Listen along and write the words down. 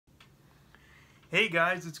Hey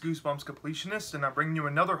guys, it's Goosebumps Completionist, and I'm bringing you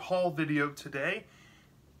another haul video today.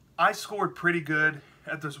 I scored pretty good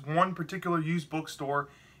at this one particular used bookstore.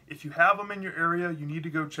 If you have them in your area, you need to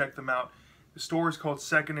go check them out. The store is called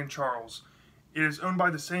Second and Charles. It is owned by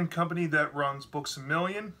the same company that runs Books A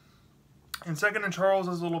Million. And Second and Charles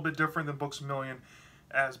is a little bit different than Books A Million,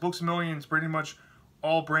 as Books A Million is pretty much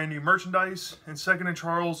all brand new merchandise, and Second and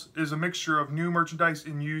Charles is a mixture of new merchandise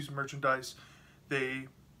and used merchandise. They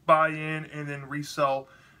buy in and then resell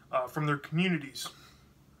from their communities.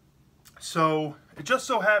 So it just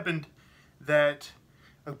so happened that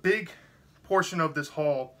a big portion of this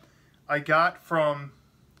haul I got from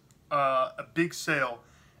a big sale,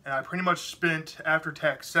 and I pretty much spent after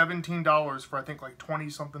tax $17 for I think like 20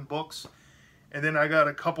 something books. And then I got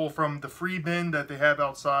a couple from the free bin that they have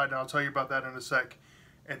outside, and I'll tell you about that in a sec.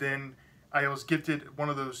 And then I was gifted one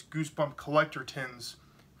of those Goosebump collector tins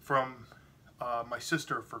from my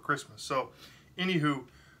sister for Christmas. So, anywho,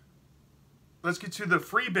 let's get to the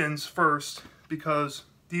free bins first, because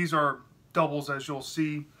these are doubles, as you'll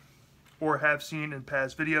see or have seen in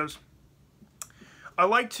past videos. I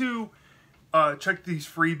like to check these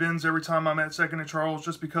free bins every time I'm at Second and Charles,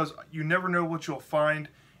 just because you never know what you'll find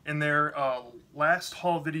in their last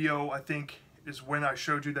haul video. I think is when I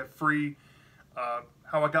showed you that free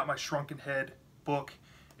How I Got My Shrunken Head book.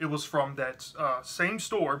 It was from that same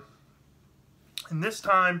store. And this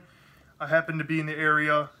time, I happened to be in the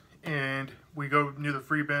area, and we go near the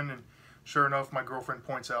free bin, and sure enough, my girlfriend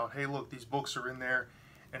points out, hey, look, these books are in there,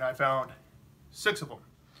 and I found 6 of them.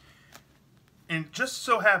 And just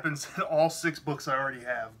so happens that all 6 books I already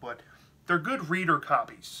have, but they're good reader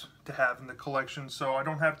copies to have in the collection, so I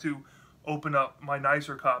don't have to open up my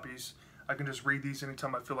nicer copies. I can just read these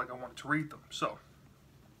anytime I feel like I want to read them. So,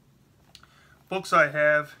 books I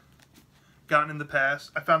have gotten in the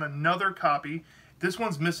past. I found another copy. This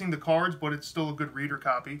one's missing the cards, but it's still a good reader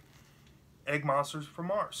copy. Egg Monsters from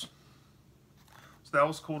Mars. So that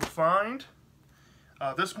was cool to find.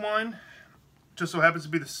 This one just so happens to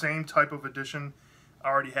be the same type of edition I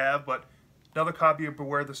already have, but another copy of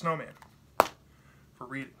Beware the Snowman for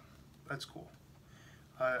reading. That's cool.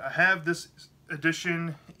 I have this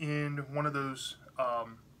edition in one of those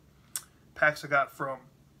packs I got from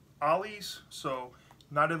Ollie's, so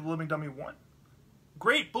Night of the Living Dummy 1.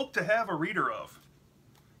 Great book to have a reader of.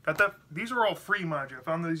 Got that. These are all free, mind you. I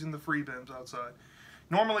found these in the free bins outside.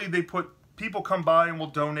 Normally, people come by and will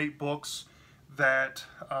donate books that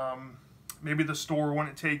maybe the store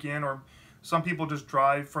wouldn't take in, or some people just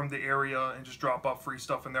drive from the area and just drop off free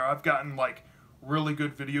stuff in there. I've gotten like really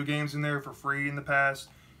good video games in there for free in the past.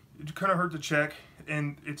 It couldn't hurt to check,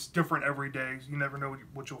 and it's different every day. You never know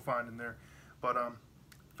what you'll find in there. But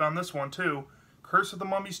found this one too, Curse of the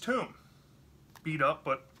Mummy's Tomb. Beat up,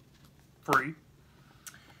 but free.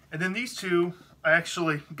 And then these two I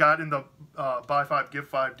actually got in the buy 5 give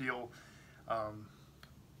 5 deal.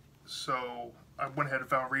 So I went ahead and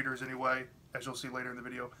found readers anyway, as you'll see later in the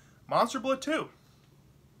video. Monster Blood 2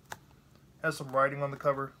 has some writing on the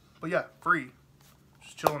cover, but yeah, free,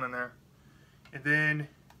 just chilling in there. And then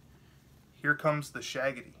here comes the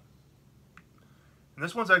Shaggity, and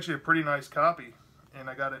this one's actually a pretty nice copy, and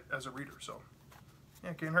I got it as a reader, so yeah,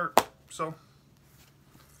 it can't hurt. So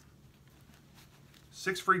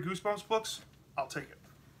 6 free Goosebumps books, I'll take it.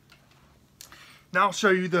 Now I'll show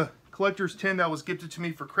you the collector's tin that was gifted to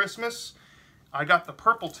me for Christmas. I got the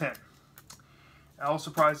purple tin. I was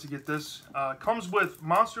surprised to get this. Comes with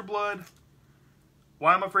Monster Blood,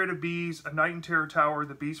 Why I'm Afraid of Bees, A Night in Terror Tower,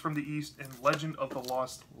 The Beast from the East, and Legend of the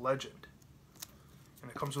Lost Legend. And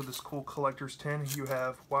it comes with this cool collector's tin. You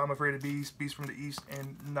have Why I'm Afraid of Bees, Beast from the East,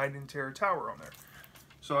 and Night in Terror Tower on there.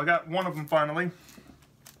 So I got one of them finally.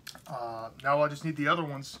 Now I just need the other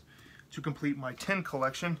ones to complete my tin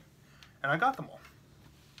collection, and I got them all.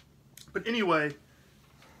 But anyway,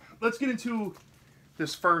 let's get into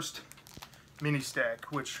this first mini stack,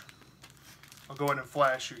 which I'll go ahead and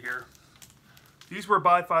flash you here. These were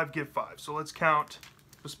buy 5 give 5, so let's count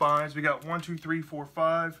the spines. We got 1, 2, 3, 4,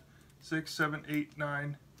 5, 6, 7, 8,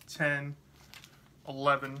 9, 10,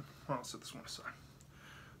 11. Well, I'll set this one aside.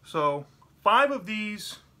 So 5 of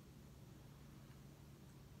these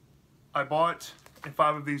I bought, and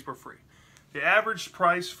 5 of these were free. The average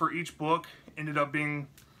price for each book ended up being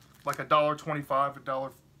like $1.25,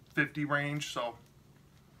 $1.50 range. So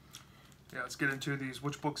yeah, let's get into these.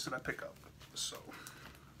 Which books did I pick up? So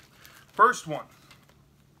first one,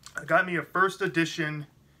 I got me a first edition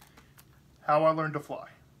How I Learned to Fly.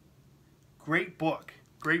 Great book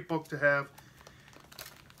to have.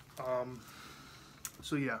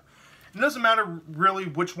 So yeah, it doesn't matter really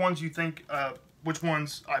which ones you think which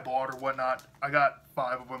ones I bought or whatnot. I got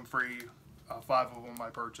 5 of them free. 5 of them I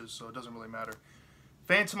purchased, so it doesn't really matter.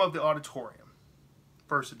 Phantom of the Auditorium,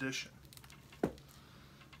 first edition.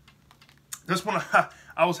 This one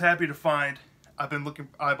I was happy to find. I've been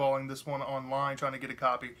eyeballing this one online, trying to get a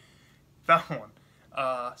copy. Found one.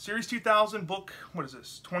 Series 2000 book, what is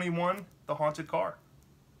this? 21, The Haunted Car.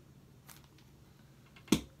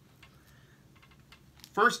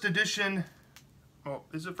 First edition, oh,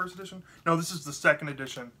 is it first edition? No, this is the second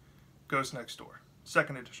edition, Ghost Next Door.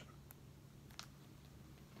 Second edition.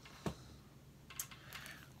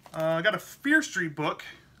 I got a Fear Street book.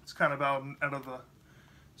 It's kind of out of the...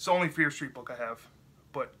 It's the only Fear Street book I have.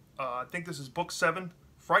 But I think this is book 7,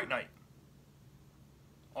 Fright Night.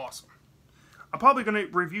 Awesome. I'm probably going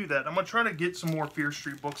to review that. I'm going to try to get some more Fear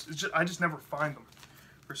Street books. I just never find them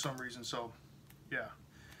for some reason. So, yeah.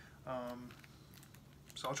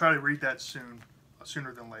 So I'll try to read that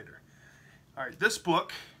sooner than later. Alright, this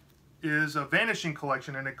book is a Vanishing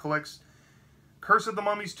collection, and it collects Curse of the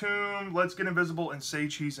Mummy's Tomb, Let's Get Invisible, and Say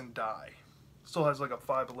Cheese and Die. Still has like a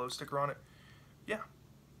Five Below sticker on it. Yeah.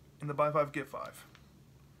 In the buy 5, get 5.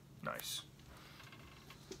 Nice.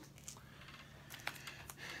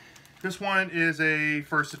 This one is a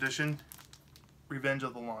first edition, Revenge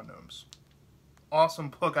of the Lawn Gnomes. Awesome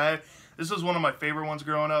book. This was one of my favorite ones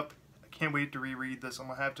growing up. I can't wait to reread this. I'm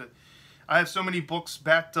gonna have to. I have so many books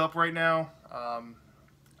backed up right now. I'm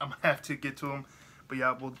gonna have to get to them. But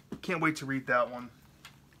yeah, can't wait to read that one.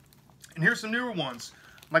 And here's some newer ones.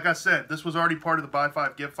 Like I said, this was already part of the buy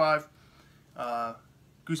 5, get 5.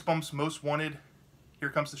 Goosebumps Most Wanted. Here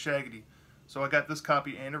Comes the Shaggy. So I got this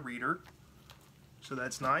copy and a reader. So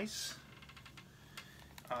that's nice.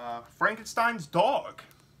 Frankenstein's Dog.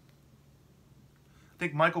 I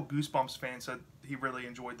think Michael Goosebumps fan said he really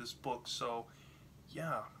enjoyed this book. So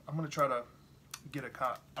yeah, I'm gonna try to get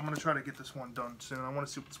I'm gonna try to get this one done soon. I want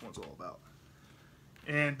to see what this one's all about.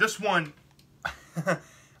 And this one,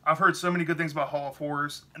 I've heard so many good things about Hall of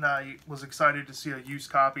Horrors, and I was excited to see a used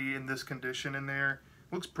copy in this condition in there.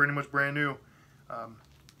 Looks pretty much brand new.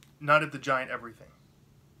 Night of the Giant Everything.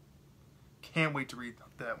 Can't wait to read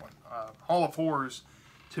that one. Hall of Horrors,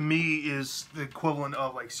 to me, is the equivalent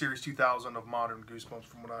of like Series 2000 of modern Goosebumps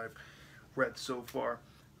from what I've read so far.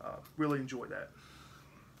 Really enjoy that.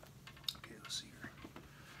 Okay, let's see here.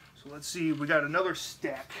 So let's see, we got another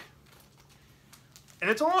stack. And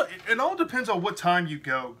it all depends on what time you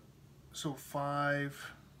go. So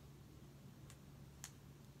 5,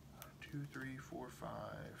 1, 2, 3, 4, 5.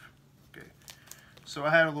 Okay. So I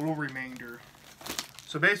had a little remainder.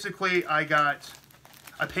 So basically I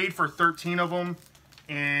paid for 13 of them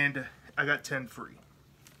and I got 10 free.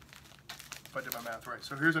 If I did my math right.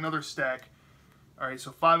 So here's another stack. Alright, so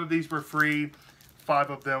 5 of these were free. 5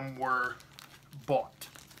 of them were bought.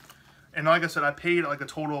 And like I said, I paid like a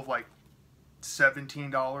total of like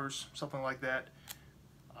 $17, something like that,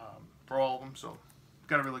 for all of them. So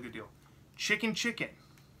got a really good deal. Chicken.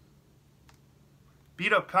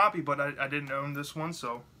 Beat up copy, but I didn't own this one,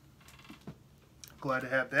 so glad to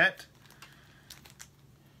have that.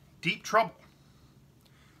 Deep Trouble.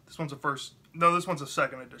 This one's this one's a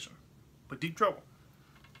second edition, but Deep Trouble.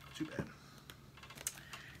 Not too bad.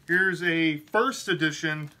 Here's a first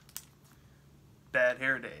edition Bad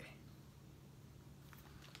Hair Day.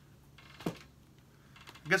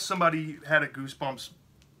 I guess somebody had a Goosebumps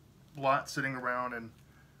lot sitting around and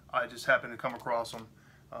I just happened to come across them.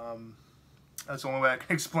 That's the only way I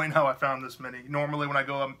can explain how I found this many. Normally when I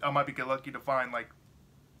go, I might get lucky to find like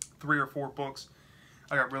 3 or 4 books.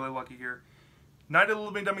 I got really lucky here. Night of the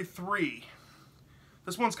Living Dummy 3.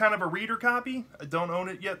 This one's kind of a reader copy. I don't own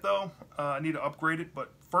it yet though. I need to upgrade it,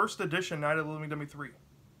 but first edition Night of the Living Dummy 3.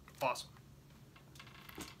 Awesome.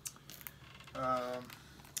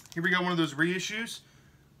 Here we got one of those reissues.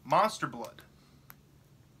 Monster Blood.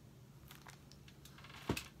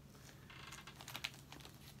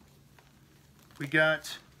 We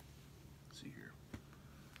got, let's see here,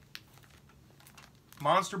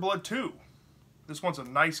 Monster Blood 2. This one's a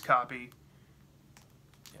nice copy.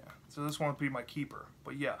 Yeah, so this one would be my keeper,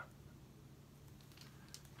 but yeah.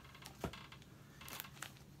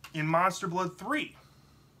 In Monster Blood 3.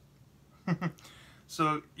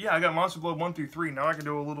 So yeah, I got Monster Blood 1 through 3. Now I can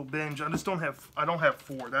do a little binge. I don't have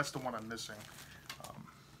 4. That's the one I'm missing.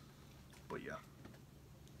 But yeah.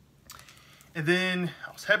 And then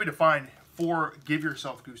I was happy to find 4 Give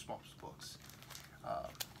Yourself Goosebumps books.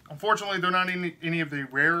 Unfortunately, they're not any of the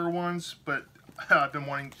rarer ones, but I've been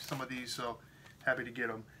wanting some of these, so happy to get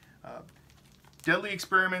them. Deadly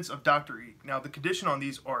Experiments of Dr. E. Now the condition on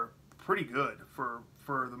these are pretty good for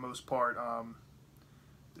the most part.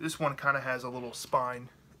 This one kind of has a little spine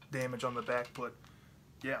damage on the back, but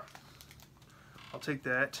yeah, I'll take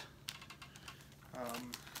that.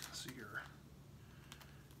 Let's see here.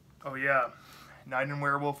 Oh yeah, Night in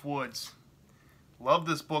Werewolf Woods. Love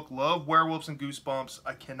this book. Love werewolves and Goosebumps.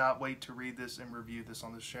 I cannot wait to read this and review this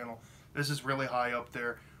on this channel. This is really high up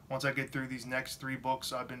there. Once I get through these next 3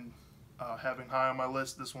 books I've been having high on my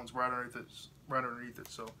list, this one's right underneath it.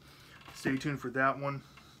 So stay tuned for that one.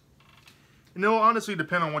 And it'll honestly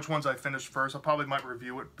depend on which ones I finish first. I probably might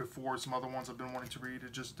review it before some other ones I've been wanting to read.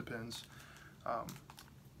 It just depends.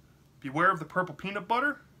 Beware of the Purple Peanut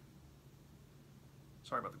Butter.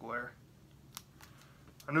 Sorry about the glare.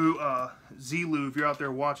 I know Zilu, if you're out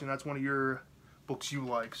there watching, that's one of your books you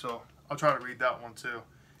like, so I'll try to read that one too.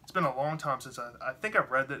 It's been a long time since I think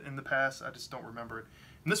I've read it in the past. I just don't remember it.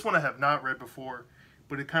 And this one I have not read before,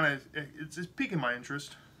 but it's piquing my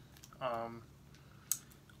interest.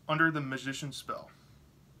 Under the Magician's Spell.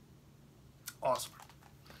 Awesome.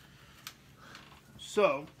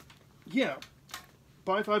 So, yeah,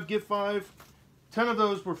 buy 5, give 5. 10 of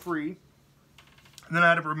those were free, and then I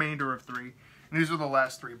had a remainder of 3. And these are the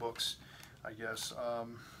last 3 books, I guess.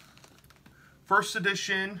 First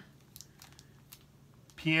edition,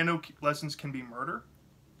 Piano Lessons Can Be Murder.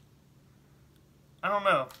 I don't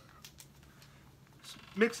know.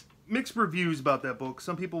 Mixed reviews about that book.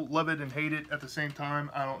 Some people love it and hate it at the same time.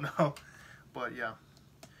 I don't know. But yeah.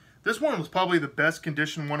 This one was probably the best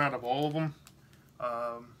conditioned one out of all of them.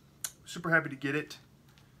 Super happy to get it.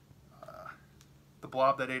 The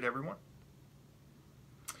Blob That Ate Everyone.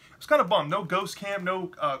 I was kind of bummed. No Ghost Camp,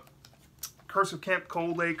 no Curse of Camp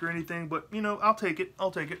Cold Lake or anything. But, you know, I'll take it.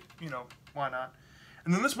 I'll take it. You know, why not?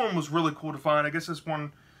 And then this one was really cool to find. I guess this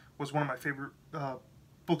one was one of my favorite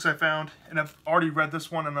books I found, and I've already read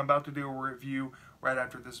this one, and I'm about to do a review right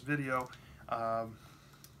after this video.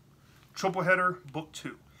 Triple Header, Book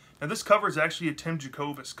 2. Now this cover is actually a Tim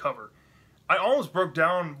Jacobus cover. I almost broke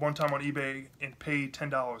down one time on eBay and paid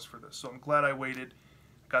 $10 for this, so I'm glad I waited.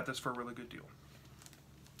 Got this for a really good deal.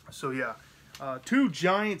 So yeah, 2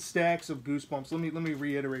 giant stacks of Goosebumps. Let me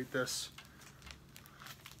reiterate this.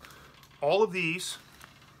 All of these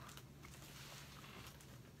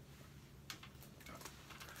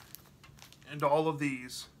and all of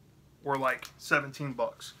these were like 17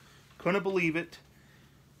 bucks. Couldn't believe it.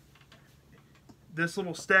 This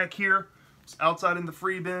little stack here was outside in the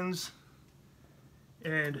free bins,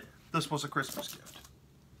 and this was a Christmas gift.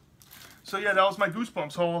 So yeah, that was my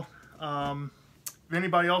Goosebumps haul. If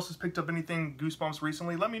anybody else has picked up anything Goosebumps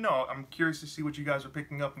recently, let me know. I'm curious to see what you guys are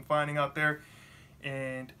picking up and finding out there.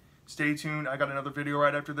 And stay tuned. I got another video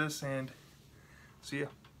right after this, and see ya.